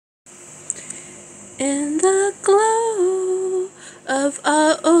In the glow of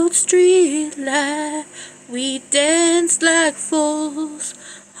our old street light, we danced like fools,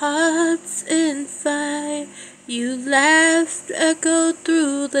 hearts in fire. You laughed, echoed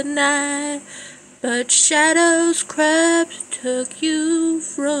through the night, but shadows crept, took you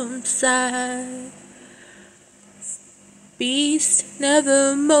from sight. Beast,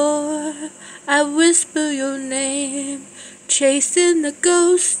 nevermore, I whisper your name, chasing the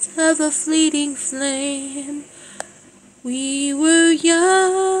ghost of a fleeting flame. We were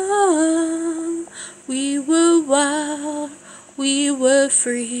young, we were wild, we were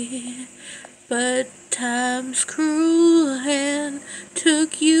free, but time's cruel hand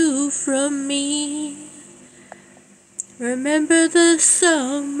took you from me. Remember the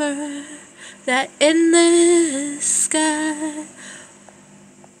summer, that endless sky.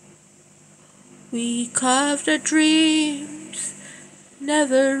 We carved our dreams,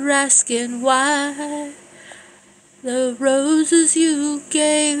 never asking why. The roses you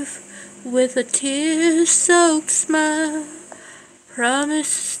gave with a tear-soaked smile,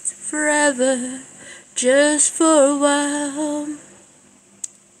 promised forever, just for a while.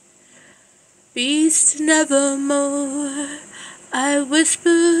 Beast, nevermore, I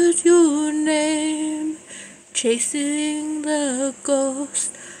whispered your name, chasing the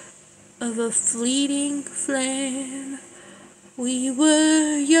ghost of a fleeting flame. We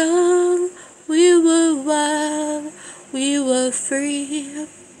were young, we were wild, we were free,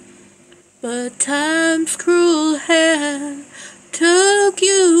 but time's cruel hand took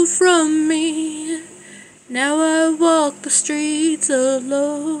you from me. Now I walk the streets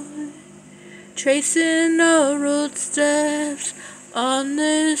alone, tracing our road steps on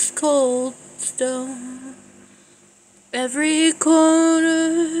this cold stone. Every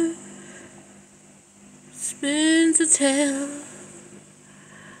corner spins a tale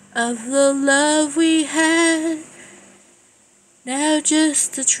of the love we had, now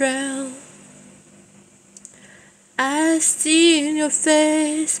just a trail. I see in your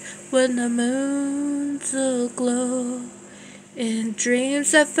face when the moon's aglow. In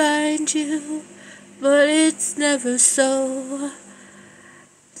dreams I find you, but it's never so.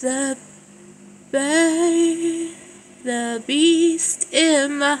 The beast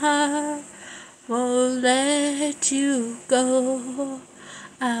in my heart won't let you go.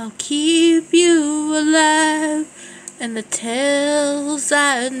 I'll keep you alive in the tales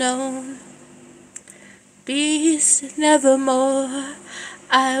I know. Beast, nevermore,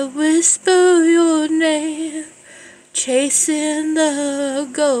 I whisper your name, chasing the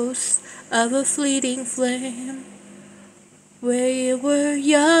ghost of a fleeting flame. We were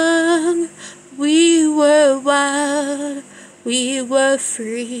young, we were wild, we were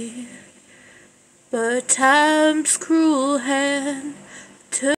free, but time's cruel hand